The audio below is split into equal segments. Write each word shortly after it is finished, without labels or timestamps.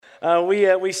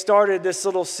We started this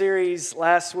little series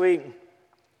last week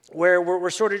where we're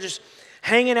sort of just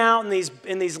hanging out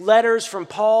in these letters from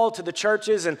Paul to the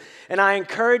churches, and I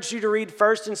encourage you to read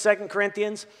 1st and 2nd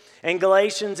Corinthians and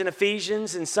Galatians and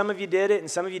Ephesians, and some of you did it and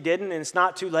some of you didn't, and it's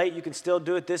not too late. You can still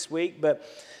do it this week, but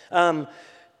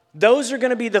those are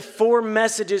going to be the four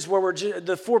messages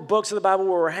the four books of the Bible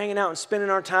where we're hanging out and spending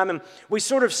our time. And we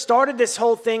sort of started this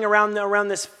whole thing around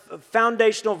this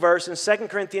foundational verse in 2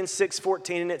 Corinthians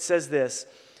 6:14, and it says this: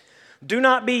 "Do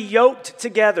not be yoked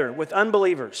together with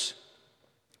unbelievers.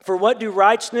 For what do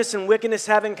righteousness and wickedness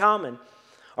have in common?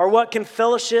 Or what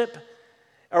fellowship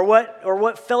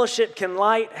can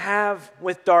light have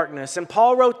with darkness?" And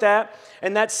Paul wrote that,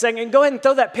 and that's saying, and go ahead and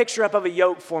throw that picture up of a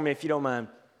yoke for me if you don't mind.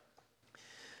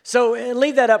 So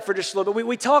leave that up for just a little bit.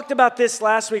 We talked about this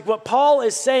last week. What Paul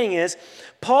is saying is,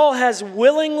 Paul has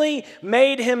willingly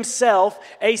made himself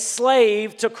a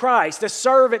slave to Christ, a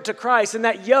servant to Christ. And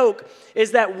that yoke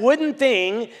is that wooden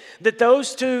thing that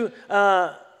those two,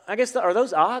 are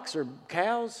those ox or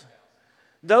cows?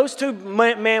 Those two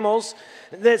mammals,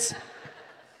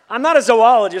 I'm not a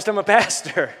zoologist, I'm a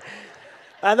pastor.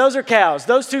 Those are cows.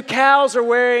 Those two cows are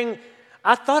wearing,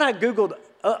 I thought I Googled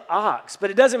ox, but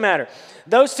it doesn't matter.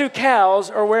 Those two cows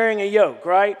are wearing a yoke,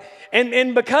 right?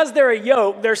 And because they're a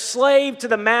yoke, they're slave to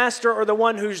the master or the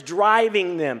one who's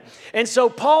driving them. And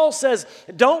so Paul says,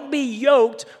 don't be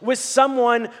yoked with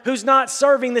someone who's not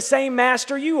serving the same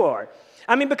master you are.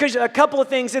 I mean, because a couple of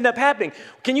things end up happening.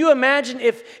 Can you imagine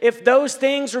if those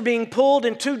things were being pulled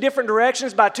in two different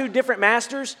directions by two different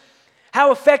masters?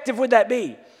 How effective would that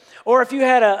be? Or if you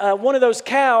had one of those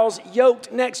cows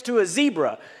yoked next to a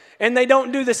zebra, and they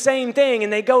don't do the same thing,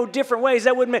 and they go different ways,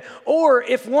 that wouldn't make. Or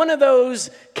if one of those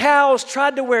cows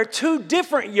tried to wear two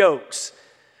different yokes,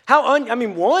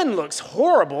 one looks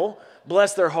horrible,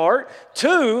 bless their heart.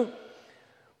 Two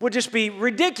would just be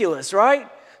ridiculous, right?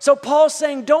 So Paul's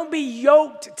saying, don't be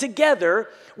yoked together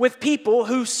with people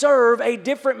who serve a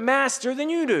different master than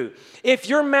you do. If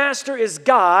your master is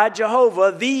God,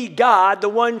 Jehovah, the God, the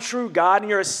one true God,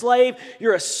 and you're a slave,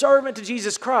 you're a servant to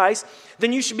Jesus Christ,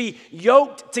 then you should be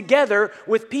yoked together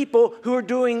with people who are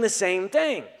doing the same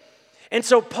thing. And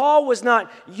so Paul was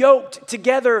not yoked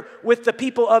together with the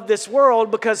people of this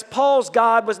world because Paul's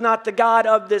God was not the God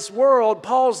of this world.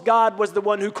 Paul's God was the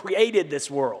one who created this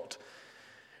world.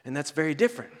 And that's very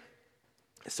different.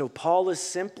 So Paul is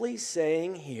simply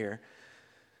saying here,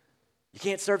 you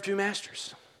can't serve two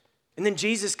masters. And then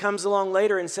Jesus comes along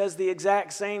later and says the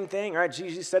exact same thing. Right?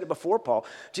 Jesus said it before Paul.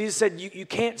 Jesus said you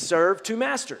can't serve two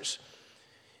masters.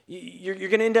 You're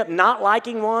going to end up not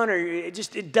liking one, or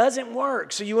it doesn't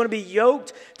work. So you want to be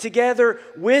yoked together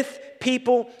with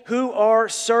people who are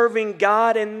serving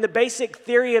God. And the basic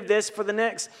theory of this for the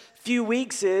next few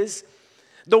weeks is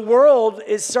the world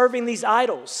is serving these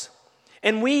idols.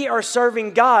 And we are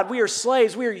serving God. We are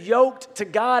slaves. We are yoked to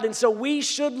God. And so we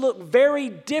should look very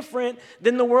different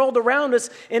than the world around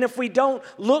us. And if we don't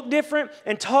look different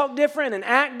and talk different and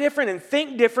act different and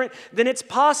think different, then it's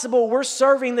possible we're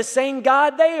serving the same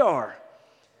God they are.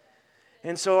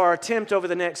 And so our attempt over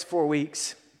the next 4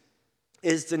 weeks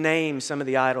is to name some of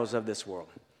the idols of this world,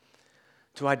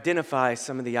 to identify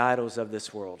some of the idols of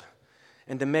this world,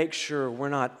 and to make sure we're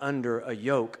not under a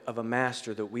yoke of a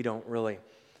master that we don't really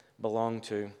belong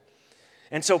to.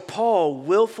 And so Paul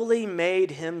willfully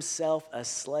made himself a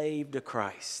slave to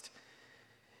Christ.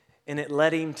 And it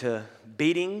led him to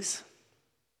beatings,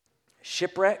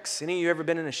 shipwrecks. Any of you ever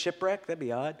been in a shipwreck? That'd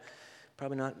be odd.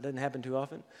 Probably not, doesn't happen too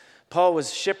often. Paul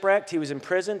was shipwrecked, he was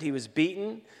imprisoned, he was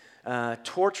beaten,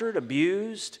 tortured,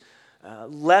 abused,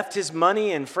 left his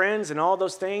money and friends and all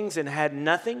those things and had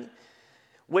nothing,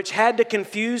 which had to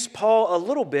confuse Paul a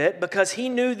little bit because he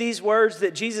knew these words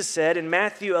that Jesus said in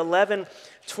Matthew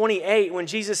 11:28 when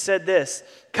Jesus said this: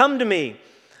 "Come to me,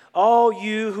 all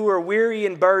you who are weary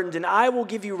and burdened, and I will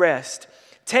give you rest.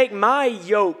 Take my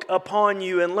yoke upon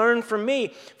you and learn from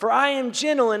me, for I am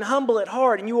gentle and humble at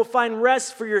heart, and you will find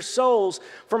rest for your souls.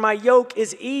 For my yoke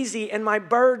is easy and my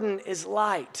burden is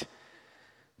light."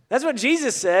 That's what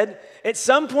Jesus said. At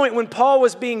some point when Paul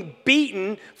was being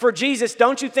beaten for Jesus,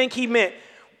 don't you think he meant,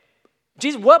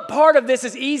 Jesus, what part of this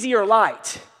is easy or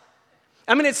light?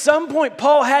 I mean, at some point,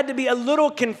 Paul had to be a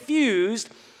little confused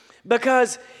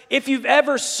because if you've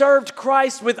ever served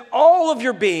Christ with all of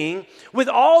your being, with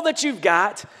all that you've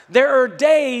got, there are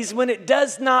days when it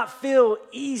does not feel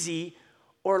easy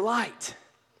or light.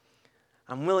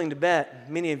 I'm willing to bet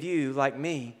many of you, like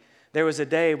me, there was a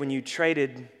day when you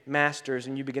traded masters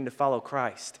and you began to follow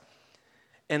Christ.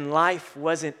 And life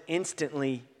wasn't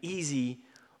instantly easy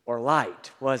or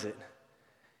light, was it?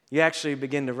 You actually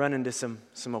begin to run into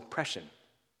some oppression.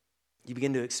 you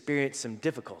begin to experience some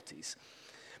difficulties.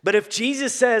 But if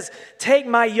Jesus says, take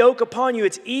my yoke upon you,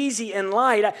 it's easy and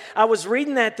light. I was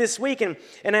reading that this week, and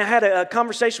I had a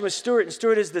conversation with Stuart, and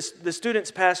Stuart is the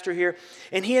students pastor here,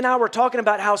 and he and I were talking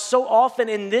about how so often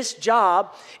in this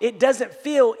job, it doesn't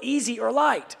feel easy or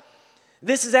light.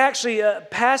 This is actually,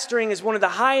 pastoring is one of the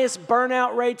highest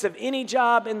burnout rates of any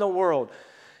job in the world.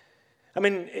 I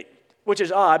mean, which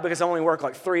is odd because I only work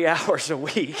like 3 hours a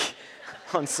week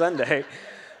on Sunday.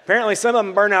 Apparently some of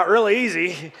them burn out really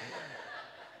easy.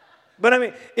 But I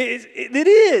mean, it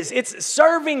is. It's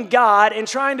serving God and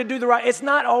trying to do the right. It's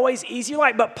not always easy or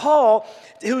light. But Paul,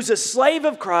 who's a slave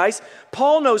of Christ,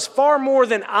 Paul knows far more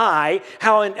than I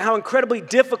how incredibly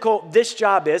difficult this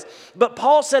job is. But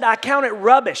Paul said, I count it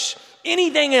rubbish,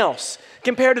 anything else,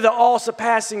 compared to the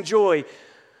all-surpassing joy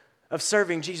of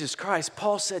serving Jesus Christ.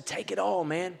 Paul said, take it all,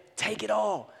 man. Take it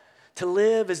all. To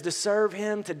live is to serve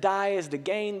him, to die is to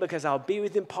gain because I'll be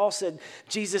with him. Paul said,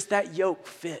 Jesus, that yoke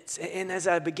fits. And as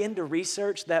I begin to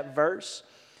research that verse,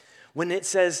 when it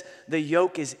says the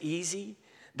yoke is easy,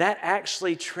 that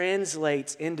actually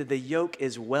translates into the yoke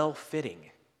is well-fitting.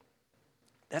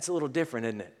 That's a little different,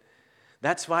 isn't it?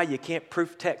 That's why you can't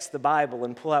proof text the Bible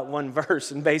and pull out one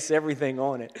verse and base everything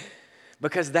on it.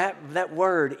 Because that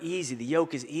word easy, the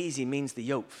yoke is easy, means the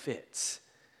yoke fits.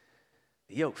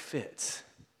 The yoke fits.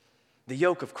 The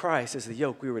yoke of Christ is the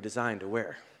yoke we were designed to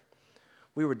wear.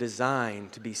 We were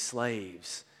designed to be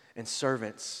slaves and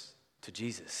servants to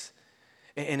Jesus.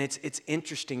 And it's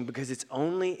interesting because it's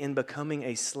only in becoming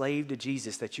a slave to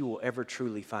Jesus that you will ever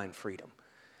truly find freedom.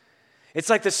 It's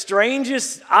like the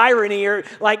strangest irony, or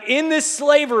like in this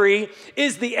slavery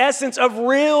is the essence of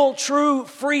real, true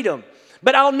freedom.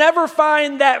 But I'll never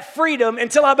find that freedom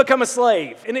until I become a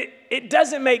slave. And it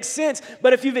doesn't make sense,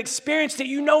 but if you've experienced it,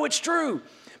 you know it's true.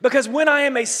 Because when I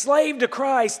am a slave to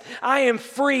Christ, I am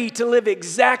free to live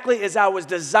exactly as I was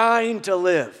designed to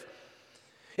live.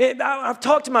 I've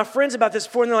talked to my friends about this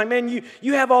before, and they're like, man,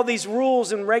 you have all these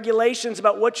rules and regulations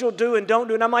about what you'll do and don't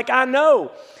do. And I'm like, I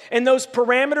know. And those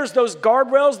parameters, those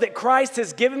guardrails that Christ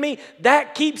has given me,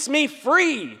 that keeps me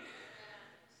free.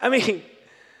 I mean,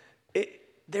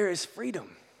 there is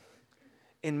freedom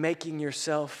in making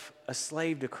yourself a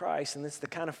slave to Christ. And it's the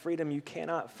kind of freedom you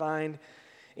cannot find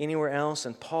anywhere else.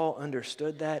 And Paul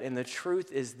understood that. And the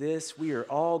truth is this: we are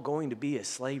all going to be a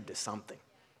slave to something.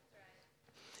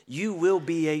 You will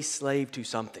be a slave to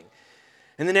something.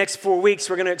 In the next 4 weeks,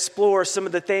 we're going to explore some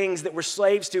of the things that we're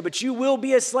slaves to, but you will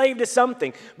be a slave to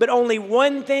something. But only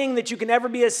one thing that you can ever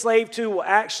be a slave to will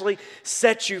actually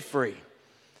set you free.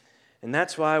 And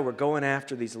that's why we're going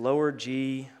after these lower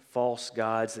G false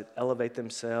gods that elevate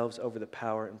themselves over the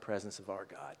power and presence of our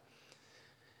God.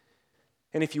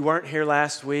 And if you weren't here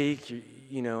last week,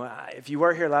 if you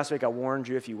were here last week, I warned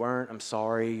you. If you weren't, I'm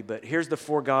sorry. But here's the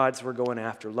 4 gods we're going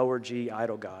after, lower G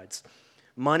idol gods: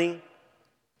 money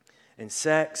and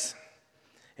sex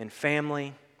and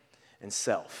family and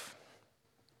self.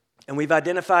 And we've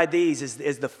identified these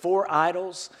as the 4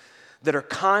 idols that are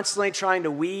constantly trying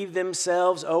to weave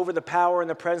themselves over the power and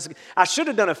the presence. I should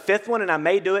have done a 5th one, and I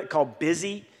may do it, called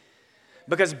busy.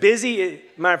 Because busy,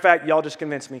 matter of fact, y'all just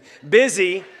convinced me.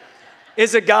 Busy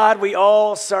is a God we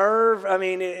all serve.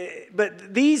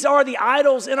 But these are the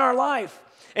idols in our life.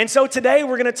 And so today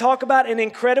we're going to talk about an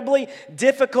incredibly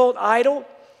difficult idol.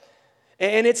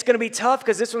 And it's going to be tough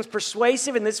because this one's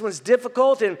persuasive and this one's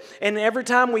difficult. And every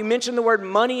time we mention the word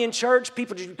money in church,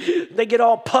 people, they get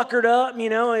all puckered up,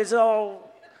 it's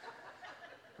all,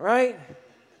 right?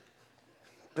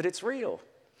 But it's real.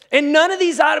 And none of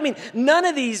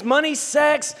these, money,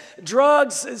 sex,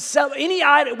 drugs, any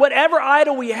idol, whatever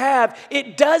idol we have,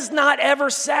 it does not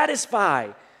ever satisfy.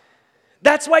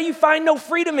 That's why you find no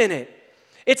freedom in it.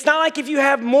 It's not like if you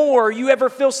have more, you ever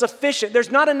feel sufficient. There's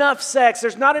not enough sex,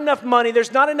 there's not enough money,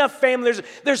 there's not enough family,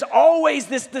 there's always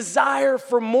this desire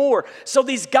for more. So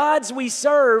these gods we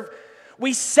serve,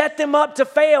 we set them up to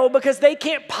fail because they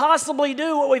can't possibly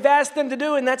do what we've asked them to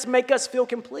do, and that's make us feel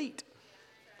complete.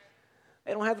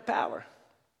 They don't have the power.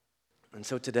 And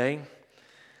so today,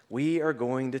 we are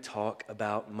going to talk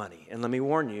about money. And let me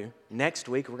warn you, next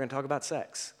week we're going to talk about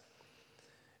sex.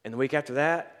 And the week after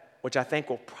that, which I think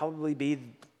will probably be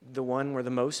the one where the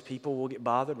most people will get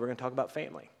bothered, we're going to talk about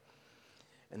family.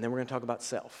 And then we're going to talk about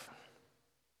self.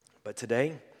 But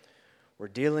today, we're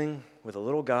dealing with a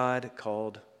little god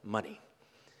called money.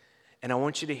 And I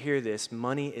want you to hear this: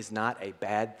 money is not a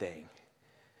bad thing.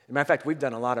 As a matter of fact, we've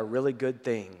done a lot of really good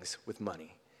things with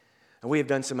money. And we have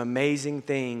done some amazing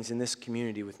things in this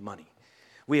community with money.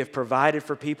 We have provided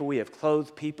for people. We have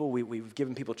clothed people. We've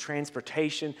given people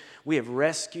transportation. We have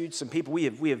rescued some people.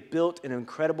 We have built an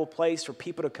incredible place for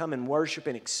people to come and worship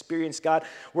and experience God.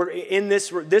 We're in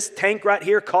this tank right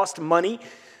here cost money.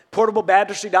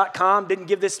 PortableBaptistry.com didn't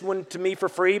give this one to me for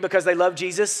free because they love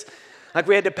Jesus. Like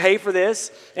we had to pay for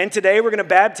this. And today we're going to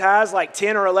baptize like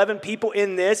 10 or 11 people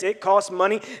in this. It costs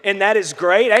money, and that is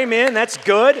great. Amen. That's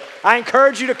good. I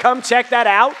encourage you to come check that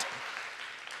out.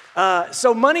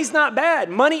 So money's not bad.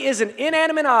 Money is an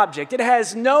inanimate object. It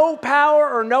has no power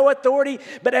or no authority.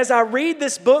 But as I read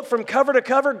this book from cover to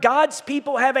cover, God's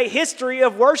people have a history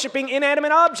of worshiping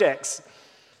inanimate objects.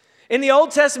 In the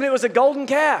Old Testament, it was a golden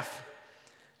calf.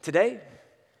 Today,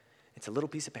 it's a little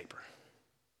piece of paper.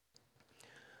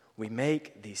 We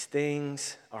make these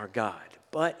things our God.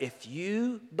 But if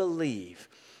you believe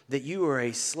that you are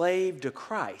a slave to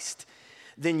Christ,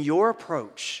 then your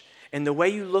approach and the way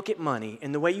you look at money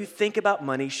and the way you think about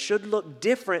money should look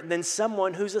different than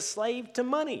someone who's a slave to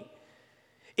money.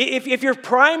 If your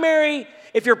primary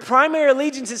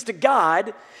allegiance is to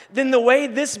God, then the way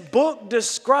this book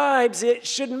describes it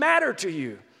should matter to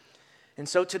you. And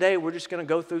so today we're just going to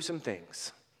go through some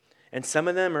things. And some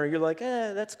of them you're like,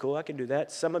 that's cool, I can do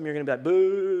that. Some of them you're going to be like,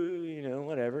 boo,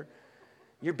 whatever.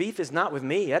 Your beef is not with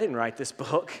me. I didn't write this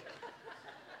book.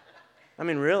 I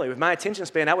mean, really, with my attention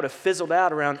span, I would have fizzled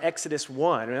out around Exodus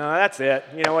 1. That's it.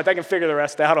 You know what? They can figure the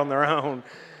rest out on their own.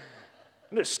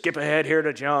 I'm just skip ahead here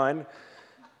to John.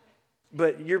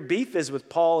 But your beef is with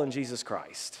Paul and Jesus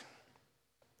Christ.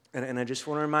 And I just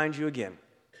want to remind you again,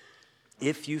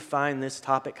 if you find this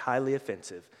topic highly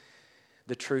offensive,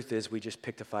 the truth is we just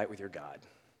picked a fight with your God.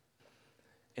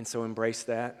 And so embrace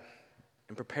that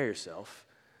and prepare yourself,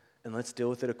 and let's deal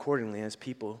with it accordingly as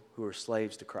people who are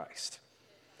slaves to Christ.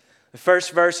 The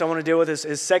first verse I want to deal with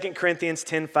is 2 Corinthians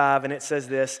 10:5, and it says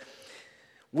this: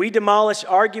 we demolish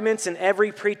arguments and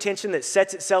every pretension that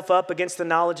sets itself up against the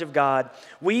knowledge of God.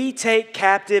 We take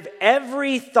captive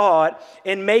every thought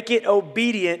and make it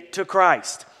obedient to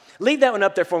Christ. Leave that one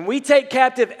up there for him. We take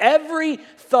captive every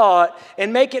thought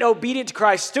and make it obedient to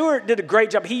Christ. Stuart did a great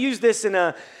job. He used this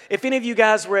if any of you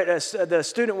guys were at the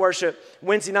student worship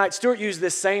Wednesday night, Stuart used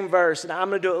this same verse, and I'm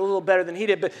going to do it a little better than he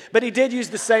did, but he did use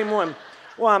the same one.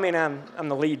 Well, I mean, I'm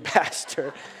the lead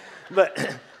pastor,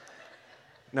 but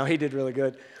no, he did really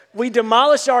good. We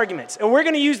demolish arguments, and we're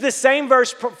going to use this same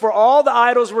verse for all the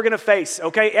idols we're going to face,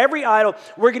 okay? Every idol,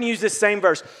 we're going to use this same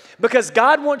verse because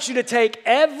God wants you to take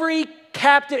every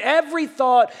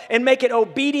thought and make it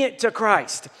obedient to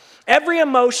Christ. Every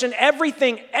emotion,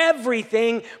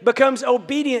 everything becomes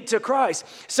obedient to Christ.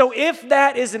 So if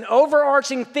that is an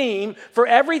overarching theme for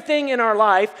everything in our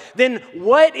life, then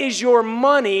what is your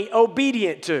money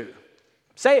obedient to?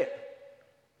 Say it.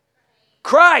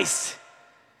 Christ.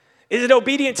 Is it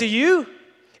obedient to you?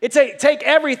 Take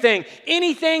everything,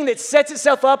 anything that sets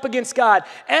itself up against God,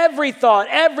 every thought,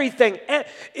 everything.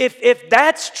 If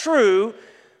that's true,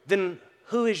 then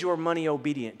who is your money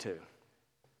obedient to?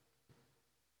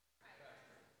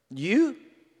 You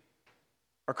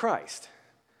or Christ?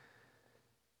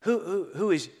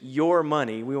 Who is your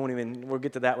money? We'll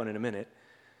get to that one in a minute.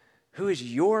 Who is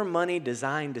your money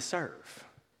designed to serve?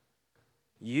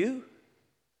 You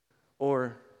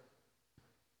or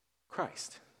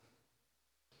Christ?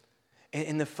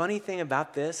 And the funny thing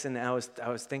about this, and I was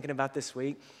thinking about this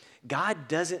week, God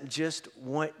doesn't just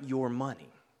want your money.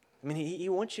 I mean, he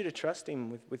wants you to trust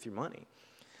him with your money.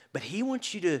 But he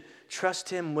wants you to trust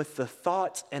him with the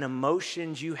thoughts and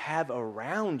emotions you have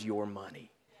around your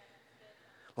money.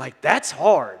 Like, that's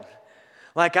hard.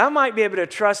 Like, I might be able to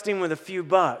trust him with a few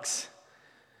bucks,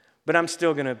 but I'm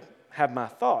still going to have my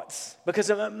thoughts. Because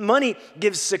money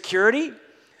gives security.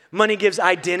 Money gives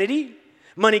identity.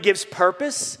 Money gives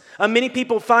purpose. Many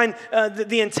people find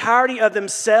the entirety of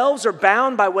themselves are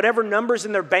bound by whatever numbers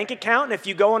in their bank account. And if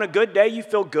you go on a good day, you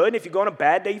feel good. And if you go on a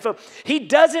bad day, you feel... He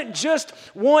doesn't just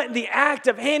want the act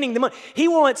of handing the money. He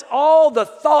wants all the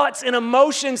thoughts and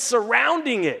emotions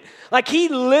surrounding it. Like, he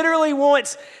literally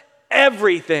wants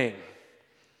everything.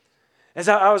 As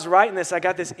I was writing this, I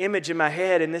got this image in my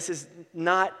head, and this is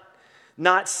not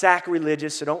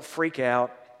sacrilegious, so don't freak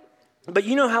out. But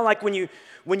you know how, like, when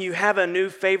you have a new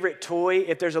favorite toy,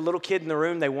 if there's a little kid in the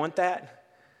room, they want that?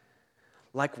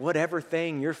 Like, whatever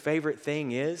thing your favorite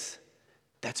thing is,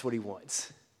 that's what he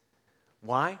wants.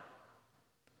 Why?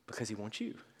 Because he wants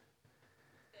you.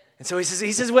 And so he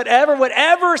says,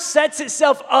 whatever sets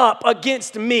itself up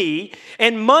against me,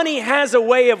 and money has a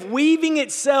way of weaving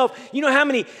itself. You know how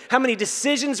many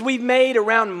decisions we've made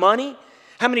around money?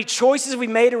 How many choices we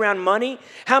made around money?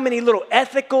 How many little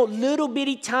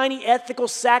bitty, tiny ethical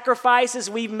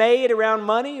sacrifices we've made around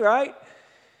money, right?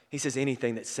 He says,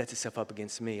 anything that sets itself up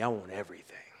against me, I want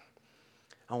everything.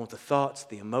 I want the thoughts,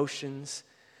 the emotions,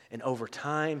 and over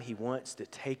time, he wants to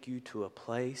take you to a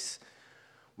place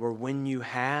where when you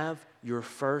have, your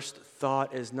first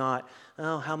thought is not,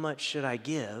 oh, how much should I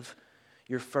give?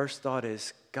 Your first thought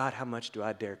is, God, how much do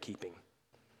I dare keeping?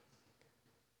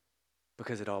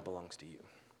 Because it all belongs to you.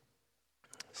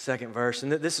 Second verse,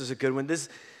 and this is a good one.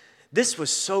 This was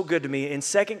so good to me. In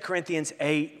 2 Corinthians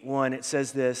 8:1, it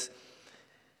says this,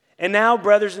 and now,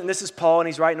 brothers, and this is Paul, and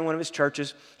he's writing in one of his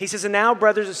churches. He says, and now,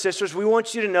 brothers and sisters, we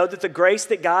want you to know that the grace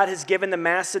that God has given the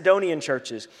Macedonian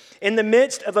churches, in the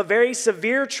midst of a very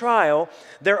severe trial,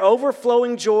 their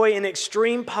overflowing joy and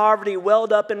extreme poverty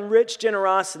welled up in rich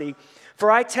generosity.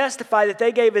 For I testify that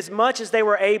they gave as much as they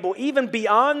were able, even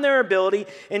beyond their ability,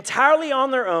 entirely on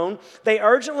their own. They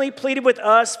urgently pleaded with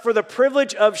us for the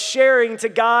privilege of sharing to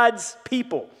God's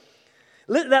people.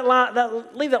 Leave that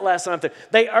last line up there.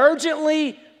 They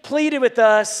urgently pleaded with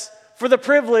us for the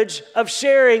privilege of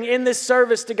sharing in this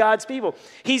service to God's people.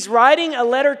 He's writing a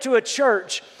letter to a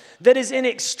church that is in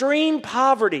extreme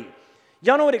poverty.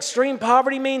 Y'all know what extreme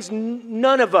poverty means?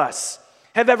 None of us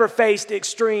have ever faced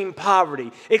extreme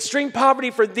poverty. Extreme poverty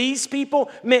for these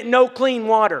people meant no clean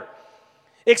water.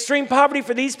 Extreme poverty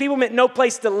for these people meant no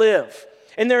place to live.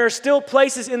 And there are still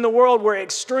places in the world where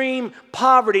extreme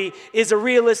poverty is a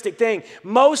realistic thing.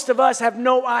 Most of us have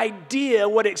no idea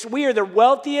we are the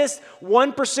wealthiest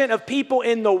 1% of people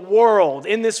in the world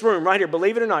in this room right here.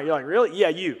 Believe it or not. You're like, really? Yeah,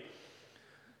 you.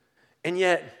 And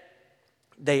yet,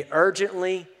 they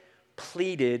urgently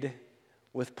pleaded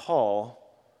with Paul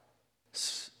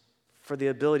for the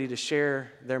ability to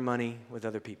share their money with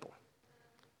other people.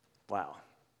 Wow.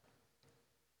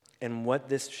 And what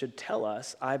this should tell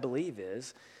us, I believe,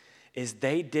 is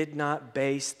they did not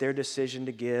base their decision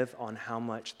to give on how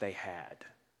much they had,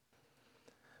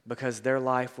 because their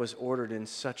life was ordered in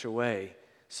such a way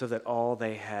so that all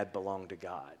they had belonged to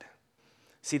God.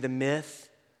 See, the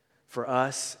myth for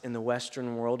us in the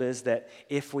Western world is that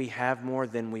if we have more,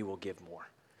 then we will give more.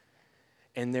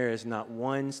 And there is not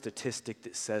one statistic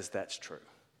that says that's true.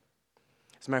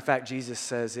 As a matter of fact, Jesus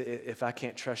says, if I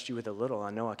can't trust you with a little, I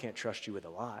know I can't trust you with a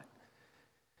lot.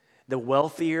 The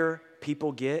wealthier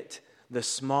people get, the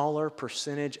smaller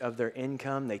percentage of their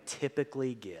income they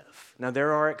typically give. Now,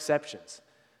 there are exceptions.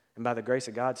 And by the grace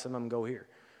of God, some of them go here.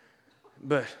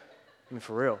 But, I mean,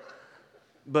 for real.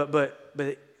 But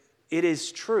it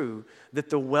is true that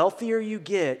the wealthier you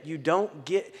get, you don't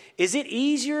get... Is it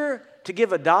easier to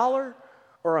give $1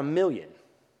 or $1 million?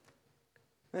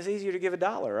 It's easier to give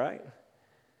 $1, right?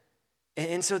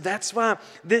 And so that's why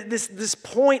this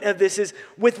point of this is,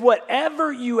 with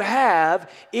whatever you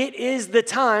have, it is the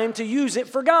time to use it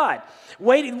for God.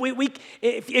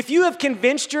 If you have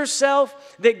convinced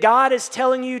yourself that God is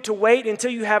telling you to wait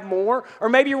until you have more, or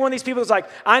maybe you're one of these people that's like,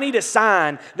 I need a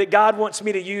sign that God wants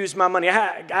me to use my money.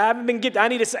 I haven't been gifted. I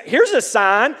need a sign. Here's a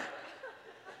sign.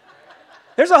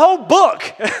 There's a whole book.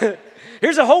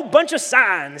 Here's a whole bunch of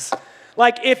signs.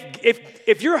 Like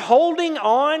if you're holding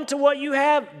on to what you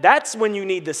have, that's when you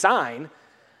need the sign.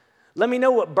 Let me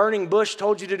know what burning bush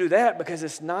told you to do that, because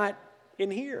it's not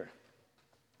in here.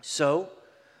 So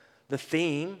the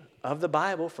theme of the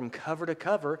Bible from cover to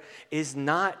cover is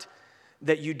not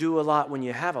that you do a lot when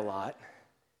you have a lot.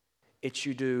 It's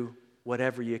you do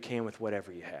whatever you can with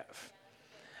whatever you have.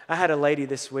 I had a lady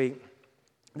this week.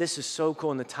 This is so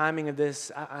cool. And the timing of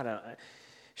this, I don't know.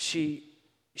 She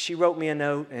wrote me a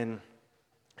note, and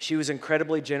she was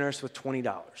incredibly generous with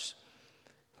 $20.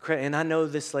 And I know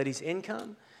this lady's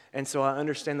income, and so I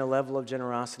understand the level of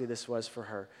generosity this was for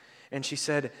her. And she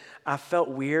said, I felt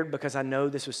weird because I know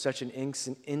this was such an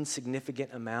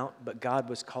insignificant amount, but God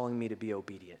was calling me to be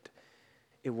obedient.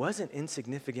 It wasn't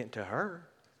insignificant to her.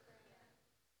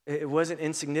 It wasn't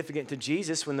insignificant to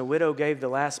Jesus when the widow gave the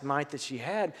last mite that she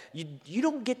had. You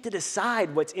don't get to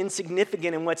decide what's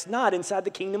insignificant and what's not inside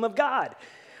the kingdom of God.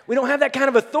 We don't have that kind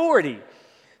of authority.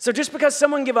 So just because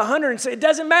someone give 100 and say, it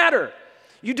doesn't matter.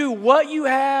 You do what you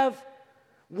have,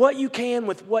 what you can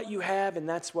with what you have, and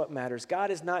that's what matters. God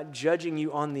is not judging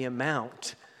you on the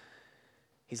amount.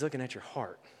 He's looking at your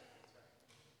heart.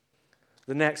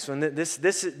 The next one, this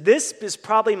is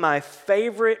probably my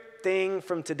favorite thing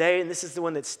from today, and this is the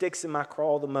one that sticks in my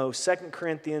craw the most. 2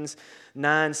 Corinthians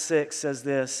 9:6 says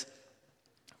this,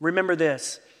 remember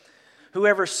this,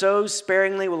 whoever sows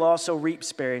sparingly will also reap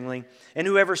sparingly, and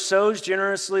whoever sows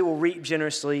generously will reap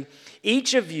generously.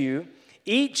 Each of you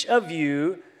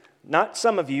not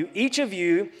some of you, each of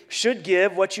you should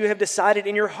give what you have decided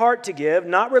in your heart to give,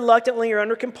 not reluctantly or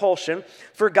under compulsion,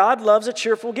 for God loves a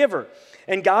cheerful giver.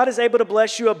 And God is able to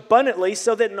bless you abundantly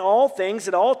so that in all things,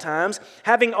 at all times,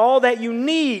 having all that you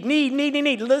need.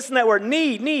 Listen to that word,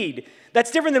 need. That's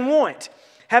different than want.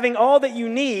 Having all that you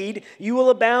need, you will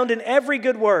abound in every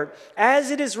good work.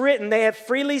 As it is written, they have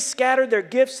freely scattered their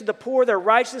gifts to the poor, their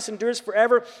righteousness endures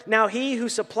forever. Now he who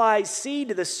supplies seed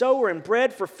to the sower and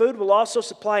bread for food will also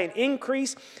supply an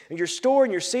increase in your store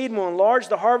and your seed and will enlarge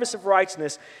the harvest of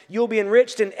righteousness. You will be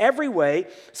enriched in every way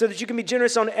so that you can be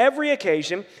generous on every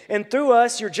occasion, and through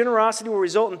us your generosity will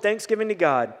result in thanksgiving to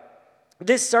God.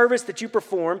 This service that you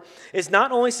perform is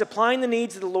not only supplying the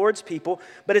needs of the Lord's people,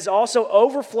 but is also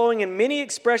overflowing in many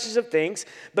expressions of thanks.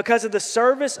 Because of the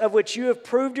service of which you have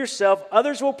proved yourself,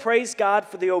 others will praise God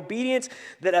for the obedience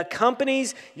that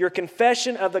accompanies your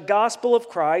confession of the gospel of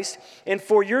Christ and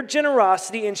for your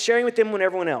generosity in sharing with them with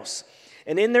everyone else.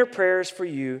 And in their prayers for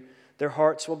you, their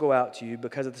hearts will go out to you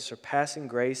because of the surpassing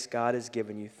grace God has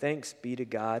given you. Thanks be to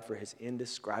God for his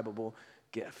indescribable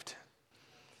gift.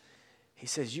 He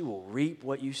says, you will reap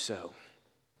what you sow.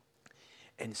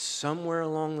 And somewhere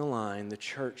along the line, the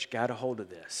church got a hold of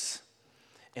this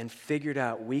and figured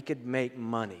out we could make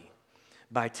money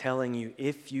by telling you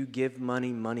if you give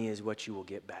money, money is what you will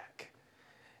get back.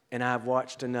 And I've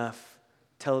watched enough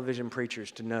television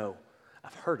preachers to know,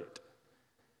 I've heard it.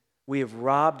 We have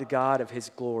robbed God of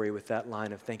his glory with that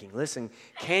line of thinking. Listen,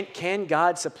 can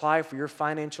God supply for your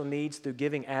financial needs through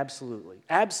giving? Absolutely.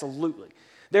 Absolutely.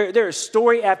 There is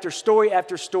story after story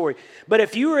after story. But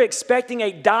if you are expecting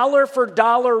a dollar for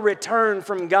dollar return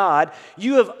from God,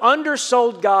 you have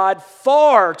undersold God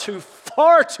far too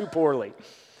poorly.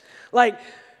 Like,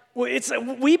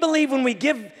 we believe when we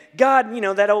give God,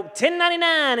 that old $10.99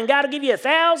 and God will give you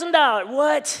 $1,000.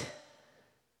 What?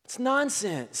 It's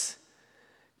nonsense.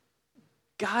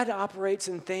 God operates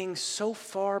in things so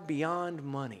far beyond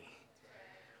money.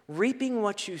 Reaping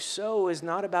what you sow is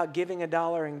not about giving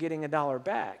 $1 and getting $1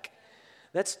 back.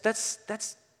 That's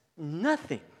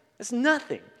nothing. That's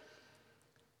nothing.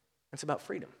 It's about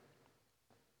freedom.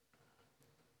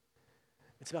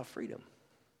 It's about freedom.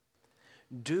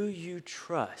 Do you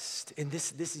trust? And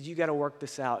this is you got to work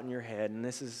this out in your head. And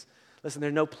listen,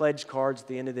 there's no pledge cards at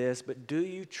the end of this, but do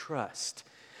you trust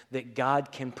that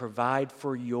God can provide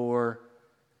for your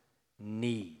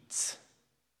needs?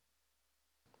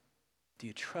 Do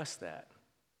you trust that?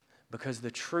 Because the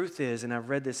truth is, and I've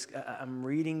read this, I'm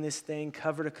reading this thing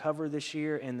cover to cover this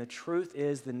year, and the truth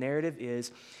is, the narrative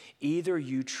is, either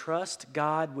you trust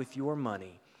God with your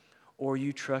money, or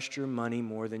you trust your money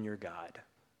more than your God.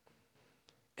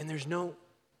 And there's no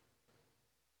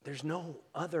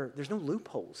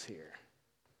loopholes here.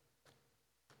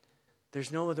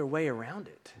 There's no other way around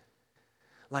it.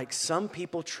 Like some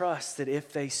people trust that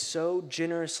if they sow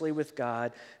generously with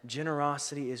God,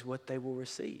 generosity is what they will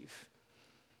receive.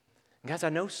 And guys, I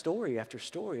know story after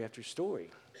story after story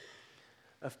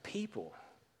of people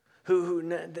who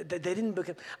they didn't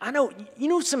become. I know,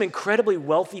 some incredibly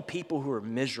wealthy people who are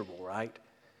miserable, right?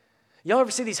 Y'all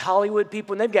ever see these Hollywood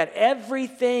people and they've got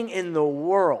everything in the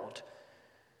world,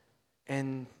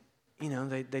 and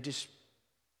they just,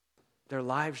 their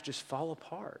lives just fall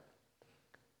apart.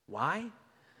 Why?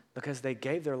 Because they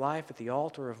gave their life at the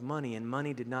altar of money, and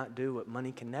money did not do what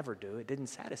money can never do. It didn't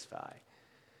satisfy.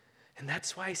 And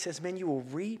that's why he says, man, you will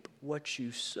reap what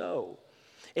you sow.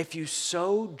 If you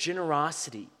sow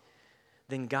generosity,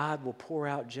 then God will pour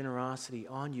out generosity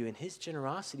on you. And his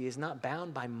generosity is not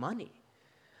bound by money.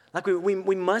 Like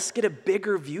we must get a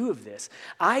bigger view of this.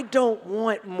 I don't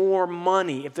want more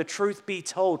money, if the truth be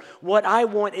told. What I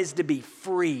want is to be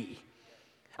free.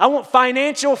 I want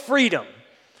financial freedom.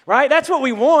 Right? That's what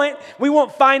we want. We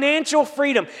want financial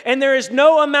freedom. And there is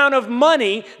no amount of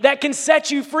money that can set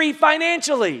you free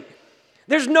financially.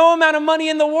 There's no amount of money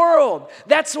in the world.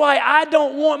 That's why I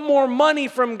don't want more money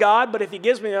from God. But if he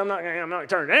gives me, I'm not going to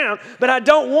turn it down. But I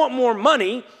don't want more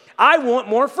money. I want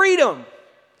more freedom.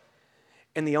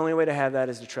 And the only way to have that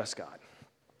is to trust God.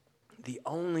 The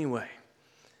only way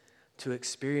to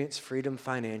experience freedom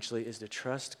financially is to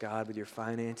trust God with your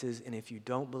finances. And if you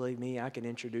don't believe me, I can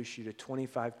introduce you to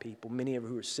 25 people, many of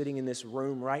who are sitting in this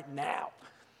room right now,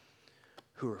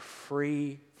 who are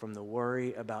free from the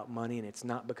worry about money. And it's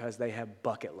not because they have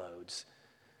bucket loads.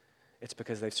 It's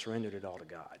because they've surrendered it all to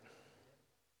God.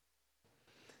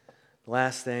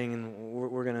 Last thing, and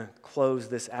we're going to close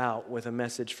this out with a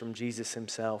message from Jesus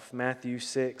himself. Matthew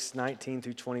 6:19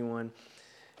 through 21.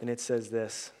 And it says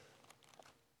this.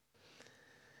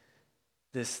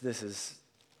 This is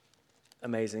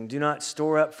amazing. Do not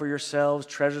store up for yourselves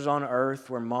treasures on earth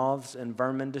where moths and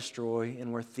vermin destroy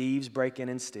and where thieves break in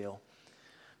and steal.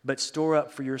 But store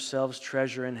up for yourselves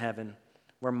treasure in heaven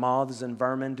where moths and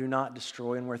vermin do not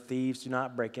destroy and where thieves do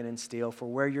not break in and steal. For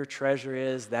where your treasure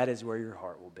is, that is where your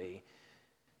heart will be.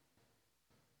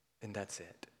 And that's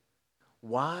it.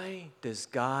 Why does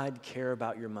God care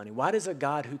about your money? Why does a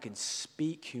God who can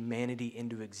speak humanity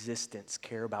into existence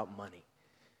care about money?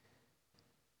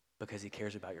 Because he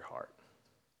cares about your heart.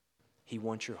 He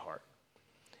wants your heart.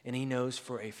 And he knows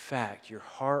for a fact your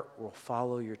heart will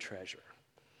follow your treasure.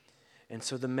 And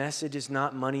so the message is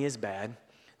not money is bad.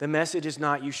 The message is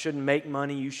not you shouldn't make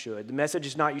money, you should. The message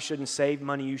is not you shouldn't save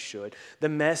money, you should. The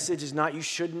message is not you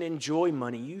shouldn't enjoy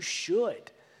money, you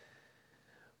should.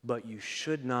 But you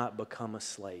should not become a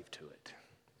slave to it.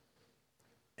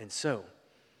 And so,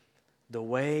 the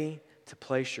way to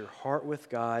place your heart with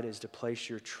God is to place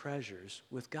your treasures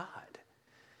with God.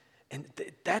 And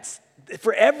that's,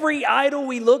 for every idol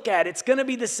we look at, it's going to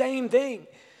be the same thing.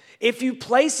 If you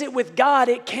place it with God,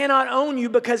 it cannot own you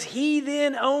because he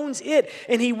then owns it.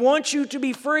 And he wants you to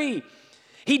be free.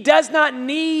 He does not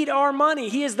need our money.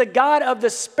 He is the God of the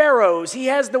sparrows. He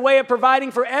has the way of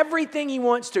providing for everything he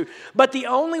wants to. But the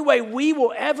only way we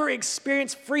will ever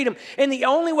experience freedom and the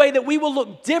only way that we will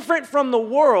look different from the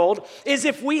world is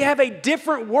if we have a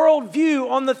different worldview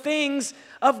on the things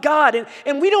of God.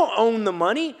 And we don't own the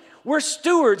money. We're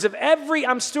stewards of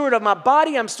I'm steward of my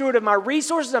body, I'm steward of my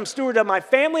resources, I'm steward of my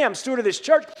family, I'm steward of this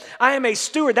church. I am a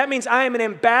steward. That means I am an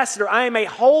ambassador. I am a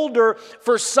holder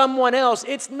for someone else.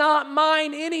 It's not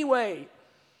mine anyway.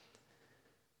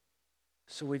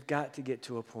 So we've got to get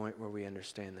to a point where we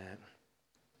understand that.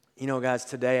 You know, guys,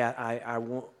 today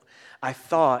I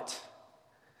thought,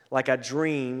 like I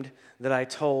dreamt that I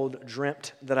told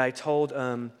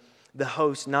the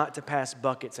host not to pass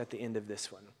buckets at the end of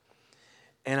this one.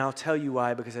 And I'll tell you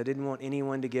why, because I didn't want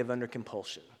anyone to give under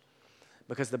compulsion.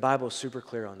 Because the Bible is super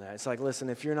clear on that. It's like, listen,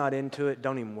 if you're not into it,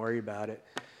 don't even worry about it.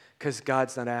 Because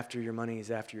God's not after your money,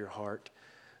 he's after your heart.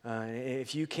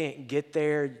 If you can't get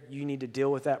there, you need to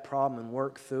deal with that problem and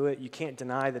work through it. You can't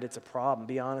deny that it's a problem.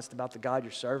 Be honest about the God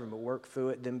you're serving, but work through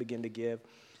it, then begin to give.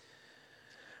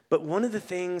 But one of the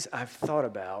things I've thought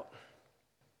about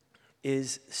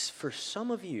is, for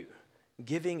some of you,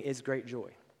 giving is great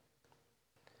joy.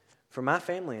 For my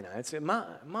family and I,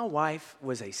 my wife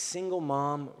was a single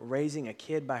mom raising a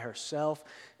kid by herself.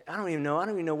 I don't even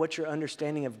know what your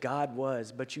understanding of God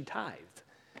was, but you tithed.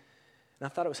 And I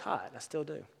thought it was hot, and I still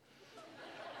do.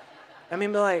 I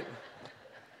mean, but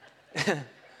like,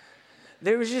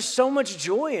 there was just so much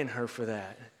joy in her for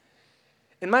that.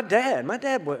 And my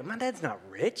dad's not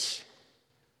rich,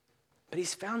 but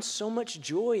he's found so much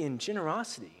joy in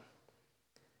generosity.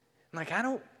 Like, I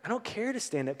don't care to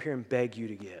stand up here and beg you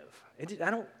to give.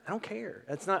 I don't care.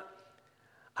 That's not,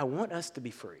 I want us to be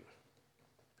free.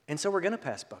 And so we're going to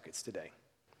pass buckets today.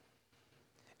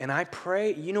 And I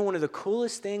pray, one of the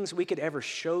coolest things we could ever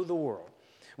show the world,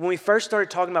 when we first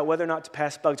started talking about whether or not to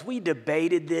pass buckets, we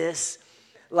debated this,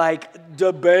 right?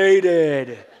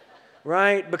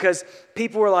 Because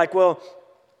people were like, well,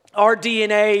 our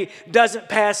DNA doesn't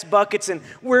pass buckets, and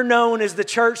we're known as the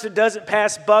church that doesn't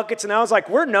pass buckets. And I was like,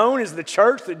 we're known as the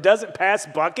church that doesn't pass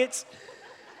buckets?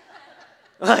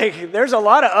 Like, there's a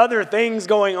lot of other things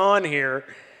going on here.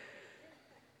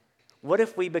 What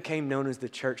if we became known as the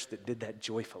church that did that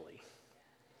joyfully?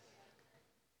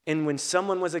 And when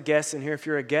someone was a guest in here, if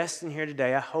you're a guest in here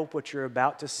today, I hope what you're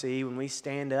about to see when we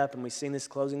stand up and we sing this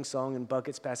closing song and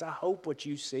buckets pass, I hope what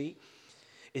you see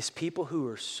is people who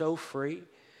are so free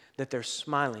that they're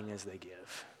smiling as they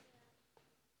give.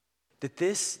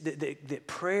 That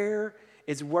prayer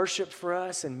is worship for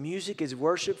us and music is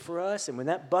worship for us. And when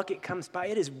that bucket comes by,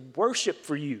 it is worship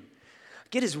for you.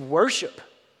 It is worship.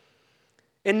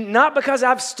 And not because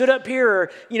I've stood up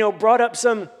here or, brought up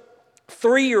some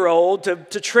 3-year-old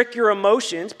to trick your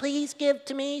emotions. Please give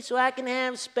to me so I can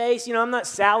have space. I'm not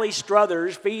Sally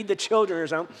Struthers, feed the children or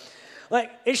something.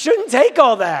 Like, it shouldn't take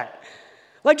all that.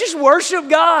 Like, just worship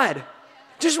God.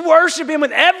 Just worship him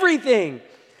with everything.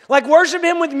 Like, worship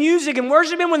him with music and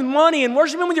worship him with money and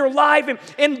worship him with your life.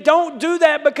 And don't do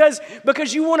that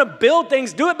because you want to build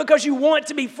things. Do it because you want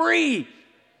to be free.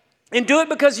 And do it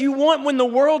because you want, when the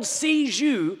world sees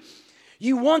you,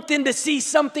 you want them to see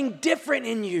something different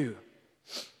in you.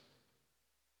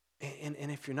 And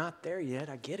if you're not there yet,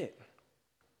 I get it.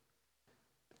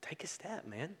 Take a step,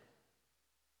 man.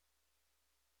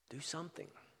 Do something.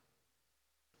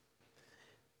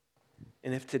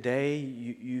 And if today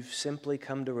you've simply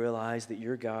come to realize that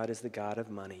your God is the God of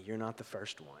money, you're not the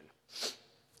first one.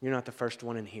 You're not the first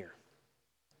one in here.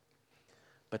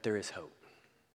 But there is hope.